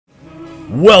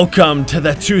Welcome to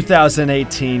the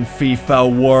 2018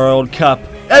 FIFA World Cup.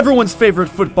 Everyone's favorite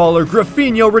footballer,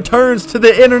 Gryph, returns to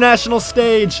the international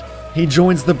stage. He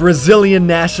joins the Brazilian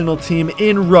national team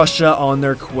in Russia on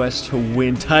their quest to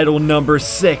win title number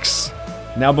 6.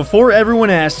 Now, before everyone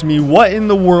asks me what in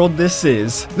the world this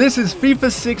is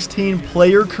FIFA 16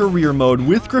 player career mode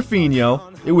with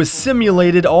Gryph. It was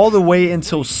simulated all the way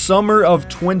until summer of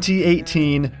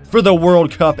 2018 for the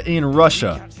World Cup in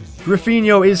Russia.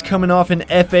 Gryph is coming off an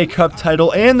FA Cup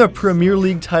title and the Premier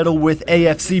League title with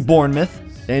AFC Bournemouth.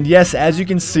 And yes, as you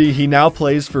can see, he now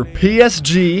plays for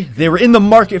PSG. They were in the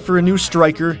market for a new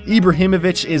striker.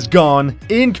 Ibrahimovic is gone.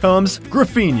 In comes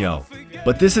Gryph.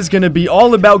 But this is going to be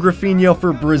all about Gryph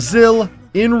for Brazil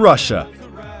in Russia.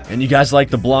 And you guys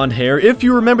like the blonde hair? If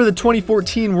you remember the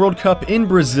 2014 World Cup in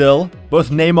Brazil,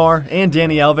 both Neymar and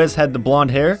Dani Alves had the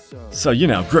blonde hair. So, you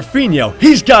know, Gryph,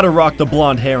 he's got to rock the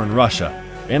blonde hair in Russia.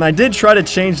 And I did try to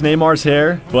change Neymar's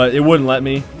hair, but it wouldn't let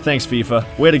me. Thanks,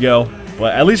 FIFA. Way to go.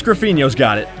 But at least Gryph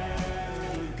got it.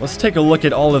 Let's take a look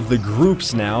at all of the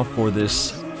groups now for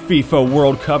this FIFA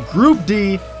World Cup. Group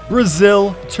D,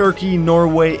 Brazil, Turkey,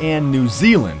 Norway, and New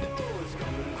Zealand.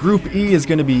 Group E is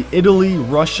going to be Italy,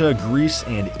 Russia, Greece,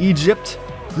 and Egypt.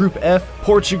 Group F,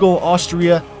 Portugal,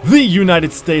 Austria, the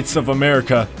United States of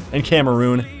America, and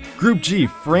Cameroon. Group G,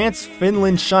 France,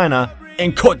 Finland, China,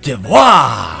 and Cote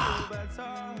d'Ivoire.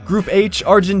 Group H,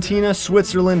 Argentina,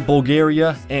 Switzerland,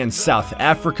 Bulgaria, and South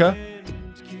Africa.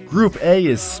 Group A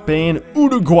is Spain,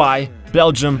 Uruguay,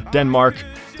 Belgium, Denmark.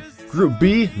 Group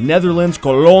B, Netherlands,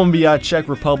 Colombia, Czech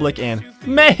Republic, and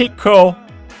Mexico.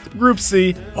 Group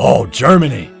C, oh,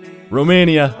 Germany,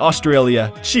 Romania,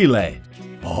 Australia, Chile.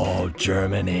 Oh,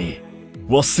 Germany.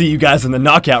 We'll see you guys in the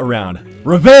knockout round.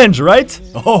 Revenge, right?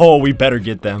 Oh, we better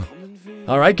get them.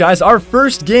 Alright guys, our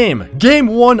first game, game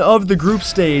 1 of the group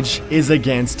stage, is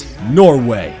against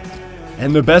Norway.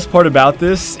 And the best part about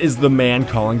this is the man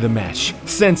calling the match.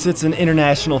 Since it's an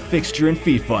international fixture in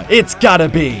FIFA, it's gotta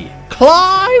be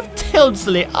Clive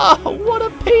Tildesley. Oh, what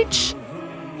a peach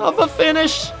of a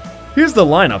finish. Here's the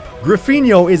lineup.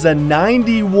 Gryph is a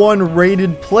 91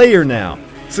 rated player now.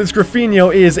 Since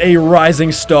Gryph is a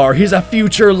rising star, he's a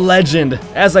future legend.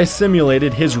 As I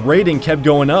simulated, his rating kept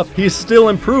going up. He's still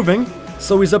improving.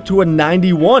 So he's up to a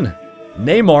 91.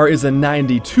 Neymar is a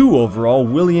 92 overall,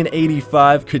 Willian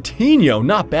 85, Coutinho,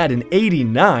 not bad, an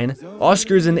 89,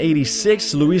 Oscar's an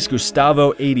 86, Luis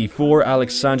Gustavo 84,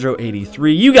 Alexandro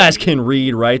 83. You guys can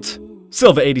read, right?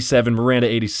 Silva 87, Miranda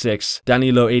 86,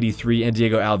 Danilo 83, and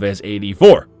Diego Alves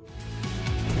 84.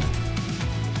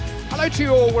 Hello to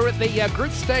you all. We're at the group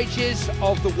stages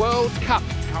of the World Cup.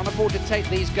 Can't afford to take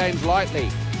these games lightly.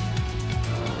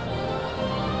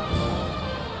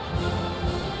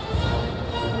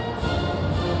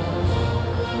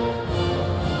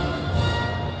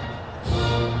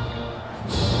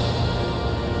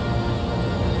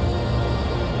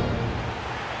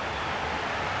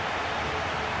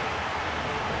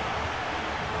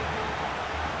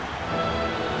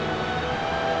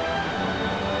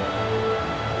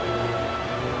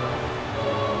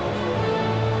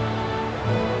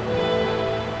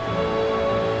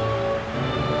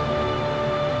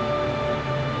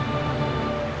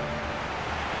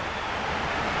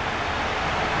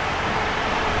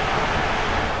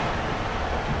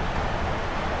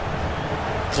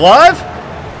 Clive?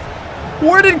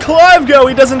 Where did Clive go?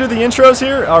 He doesn't do the intros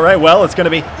here? Alright, well, it's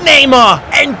gonna be Neymar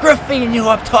and Gryph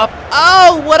up top.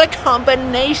 Oh, what a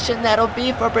combination that'll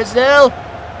be for Brazil.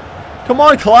 Come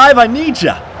on, Clive, I need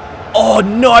ya. Oh,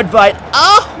 Nordveit.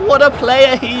 Oh, what a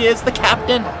player he is, the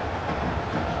captain.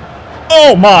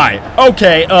 Oh my.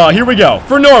 Okay, here we go.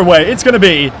 For Norway, it's gonna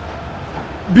be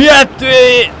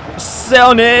Beatty,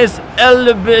 Selnes,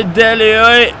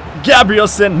 Elbedelioi,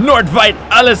 Gabrielsen, Nordveit,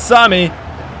 Alessami.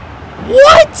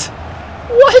 What?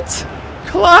 What?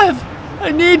 Clive,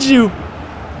 I need you.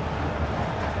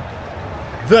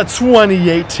 The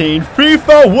 2018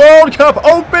 FIFA World Cup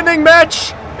opening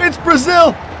match. It's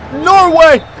Brazil,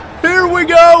 Norway. Here we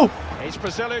go.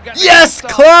 Yes,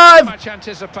 Clive. Much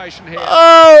anticipation here.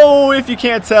 Oh, if you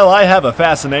can't tell, I have a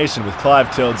fascination with Clive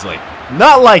Tildesley.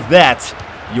 Not like that,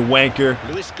 you wanker.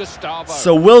 Luis Gustavo.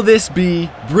 So will this be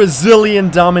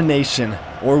Brazilian domination,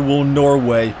 or will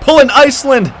Norway pull an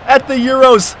Iceland at the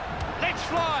Euros? Let's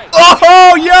fly.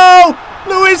 Oh, yo!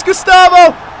 Luis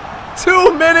Gustavo!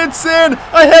 2 minutes in!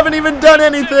 I haven't even done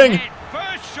anything!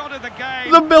 First shot of the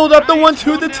game. The build-up, the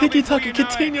 1-2, the tiki-taka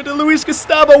continued to Luis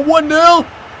Gustavo, 1-0!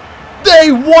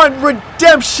 They want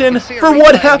redemption for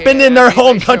what happened in their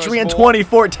home country in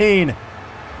 2014!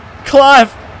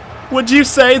 Clive, would you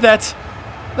say that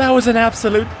was an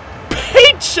absolute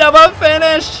peach of a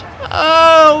finish?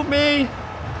 Oh, me.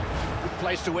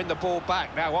 place to win the ball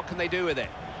back. Now, what can they do with it?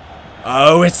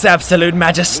 Oh, it's absolute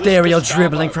magisterial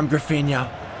dribbling from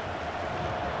Gryphinho.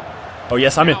 Oh,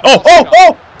 yes, I'm in.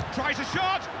 Oh! Tries a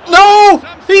shot. No!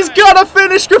 He's gotta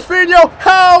finish, Gryphinho!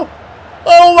 How?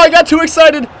 Oh, I got too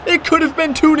excited. It could have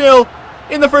been 2-0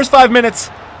 in the first 5 minutes.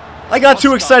 I got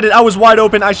too excited. I was wide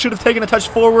open. I should have taken a touch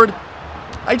forward.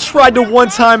 I tried to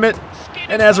one-time it,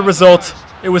 and as a result,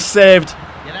 it was saved.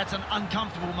 Yeah, that's an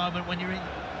uncomfortable moment when you're in.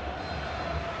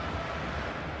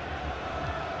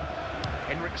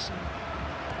 Henriksen.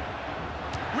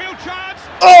 Real chance.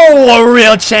 Oh, a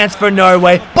real chance for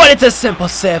Norway, but it's a simple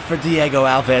save for Diego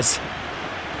Alves.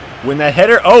 When that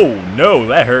header, oh no,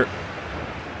 that hurt.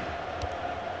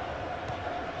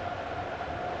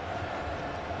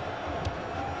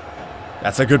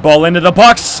 That's a good ball into the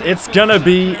box. It's gonna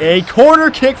be a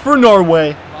corner kick for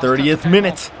Norway. 30th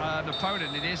minute. An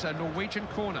opponent, it is a Norwegian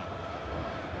corner.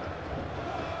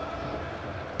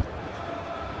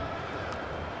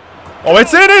 Oh,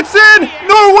 it's in, it's in!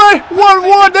 Norway,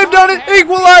 1-1, they've done it!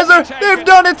 Equalizer, they've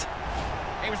done it!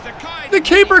 The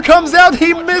keeper comes out,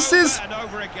 he misses.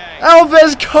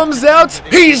 Alves comes out.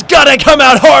 He's gotta come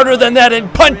out harder than that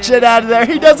and punch it out of there.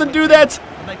 He doesn't do that.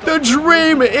 The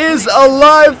dream is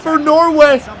alive for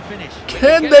Norway.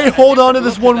 Can they hold on to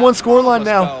this 1-1 scoreline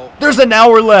now? There's an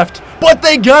hour left, but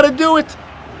they gotta do it.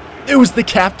 It was the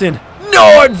captain,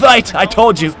 Nordveit. I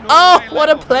told you. Oh, what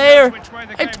a player.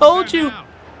 I told you.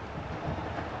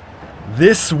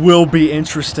 This will be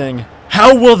interesting.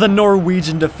 How will the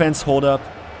Norwegian defense hold up?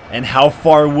 And how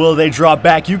far will they drop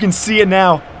back? You can see it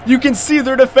now. You can see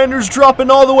their defenders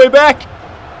dropping all the way back.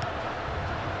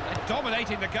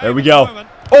 There we go.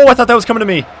 Oh, I thought that was coming to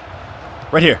me.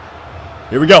 Right here.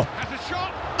 Here we go.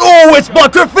 Oh, it's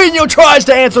blocked. Gryphinho tries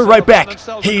to answer right back.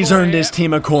 He's earned his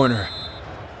team a corner.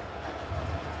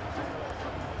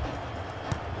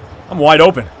 I'm wide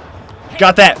open.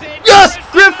 Got that. Yes!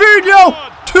 Gryphinho!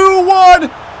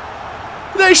 2-1.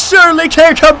 They surely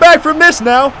can't come back from this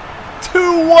now.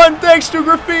 2-1 thanks to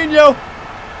Gryphinho.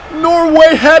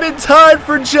 Norway had it tied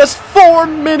for just 4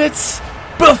 minutes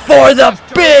before the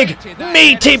big,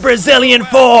 meaty Brazilian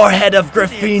forehead of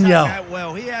Gryphinho.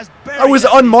 I was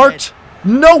unmarked.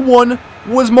 No one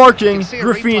was marking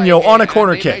Gryphinho on a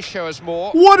corner kick.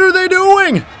 What are they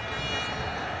doing?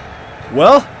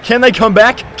 Well, can they come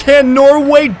back? Can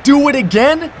Norway do it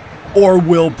again? Or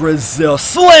will Brazil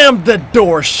slam the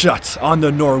door shut on the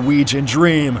Norwegian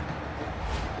dream?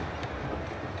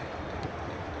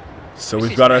 So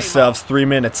we've got ourselves 3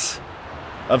 minutes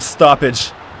of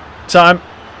stoppage time.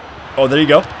 Oh, there you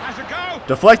go.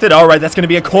 Deflected. All right, that's going to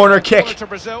be a corner kick.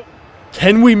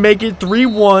 Can we make it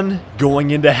 3-1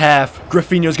 going into half?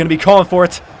 Gryphinho's going to be calling for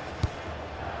it.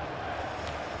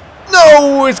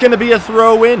 No, it's going to be a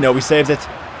throw in. No, he saves it.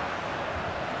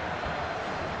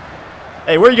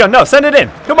 Hey, where are you going? No, send it in.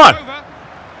 Come on.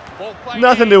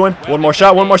 Nothing doing. One more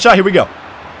shot. One more shot. Here we go.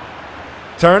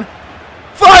 Turn.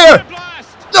 Fire!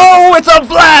 Oh, it's a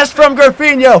blast from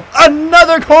Gryphinho.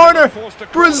 Another corner.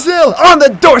 Brazil on the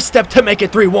doorstep to make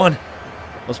it 3-1.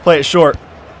 Let's play it short.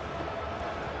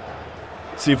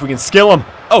 See if we can skill him.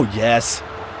 Oh, yes.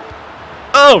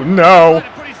 Oh, no.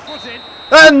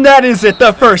 And that is it.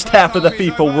 The first half of the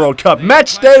FIFA World Cup.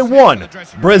 Match day 1.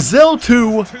 Brazil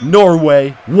 2,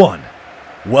 Norway 1.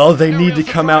 Well, they need to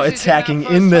come out attacking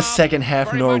in the second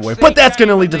half, Norway. But that's going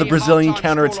to lead to the Brazilian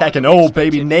counter-attack. And oh,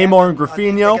 baby, Neymar and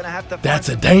Gryphinho. That's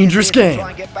a dangerous game.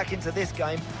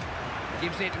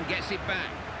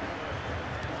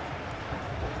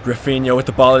 Gryphinho with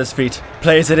the ball at his feet.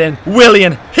 Plays it in.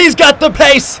 Willian. He's got the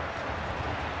pace.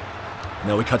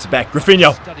 No, he cuts it back.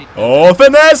 Gryphinho. Oh,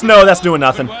 finesse. No, that's doing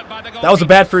nothing. That was a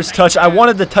bad first touch. I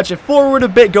wanted to touch it forward a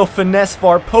bit, go finesse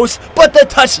far post, but the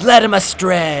touch led him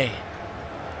astray.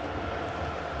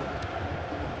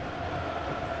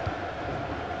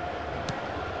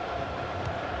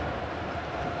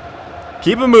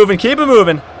 Keep it moving, keep it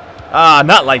moving. Ah,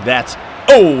 not like that.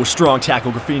 Oh, strong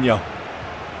tackle, Gryphinho.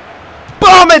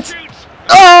 Bomb it!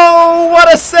 Oh,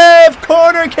 what a save!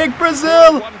 Corner kick,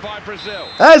 Brazil!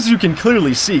 As you can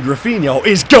clearly see, Gryphinho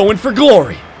is going for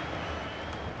glory.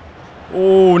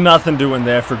 Oh, nothing doing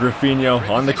there for Gryphinho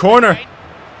on the corner.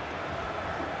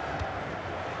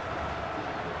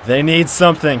 They need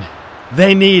something.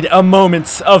 They need a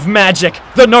moment of magic.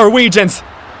 The Norwegians.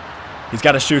 He's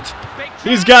got to shoot.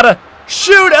 He's got to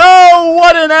shoot. Oh,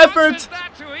 what an effort.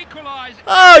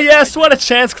 Oh, yes, what a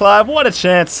chance, Clive. What a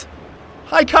chance.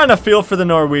 I kind of feel for the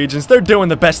Norwegians. They're doing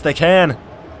the best they can.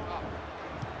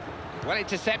 Well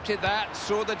intercepted that,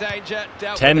 saw the danger,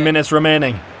 10 minutes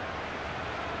remaining.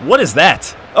 What is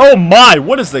that? Oh my,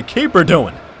 what is the keeper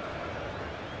doing?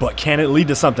 But can it lead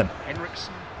to something?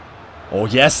 Henriksen. Oh,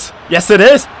 yes. Yes, it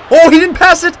is. Oh, he didn't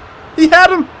pass it. He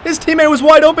had him. His teammate was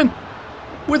wide open.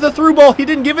 With a through ball, he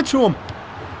didn't give it to him.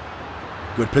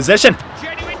 Good position.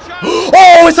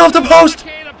 Oh, it's off the post.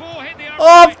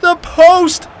 Off the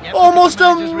post. Almost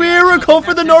a miracle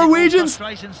for the Norwegians.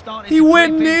 He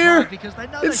went near.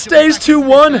 It stays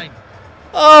 2-1.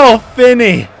 Oh,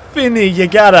 Finney. Finney, you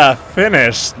gotta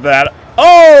finish that.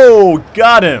 Oh,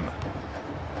 got him.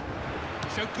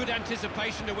 So good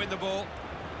anticipation to win the ball.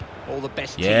 All the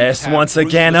best. Yes, once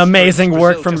again, amazing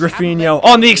work from Gryph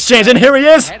on the exchange, and here he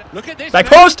is. Back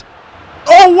post.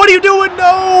 Oh, what are you doing?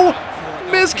 No.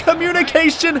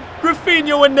 Miscommunication. Gryph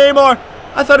and Neymar.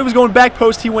 I thought he was going back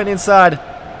post. He went inside.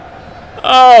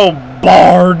 Oh,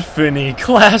 Bard Finney.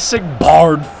 Classic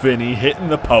Bard Finney hitting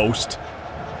the post.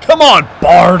 Come on,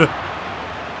 Bard.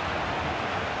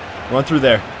 Run through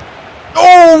there.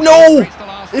 Oh, no.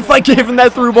 If I gave him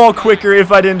that through ball quicker,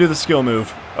 if I didn't do the skill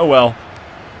move. Oh, well.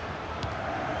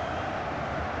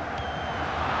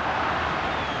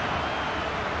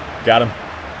 Got him.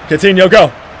 Coutinho, go.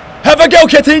 Have a go,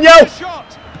 Coutinho.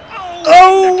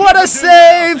 Oh, what a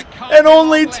save. And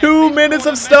only 2 minutes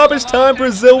of stoppage time.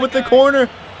 Brazil with the corner.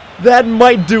 That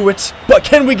might do it. But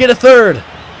can we get a third?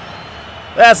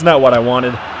 That's not what I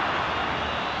wanted.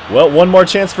 Well, one more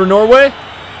chance for Norway.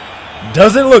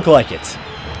 Doesn't look like it.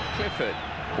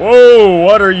 Whoa,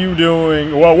 what are you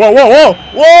doing? Whoa, whoa, whoa, whoa.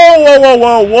 Whoa, whoa, whoa,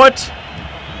 whoa. What?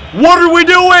 What are we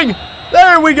doing?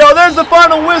 There we go. There's the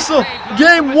final whistle.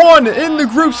 Game 1 in the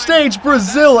group stage.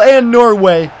 Brazil and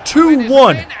Norway.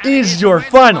 2-1 is your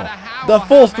final. The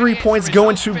full 3 points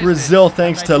going to Brazil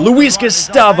thanks to Luis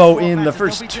Gustavo in the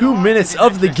first 2 minutes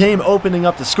of the game, opening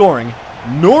up the scoring.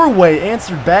 Norway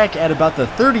answered back at about the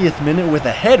 30th minute with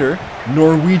a header.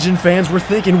 Norwegian fans were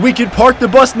thinking we could park the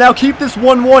bus now, keep this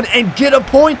 1-1 and get a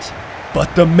point.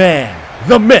 But the man,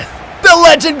 the myth, the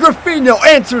legend Gryph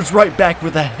answers right back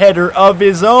with a header of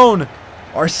his own.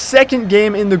 Our second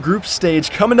game in the group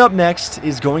stage coming up next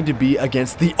is going to be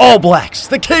against the All Blacks,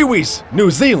 the Kiwis,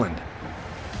 New Zealand.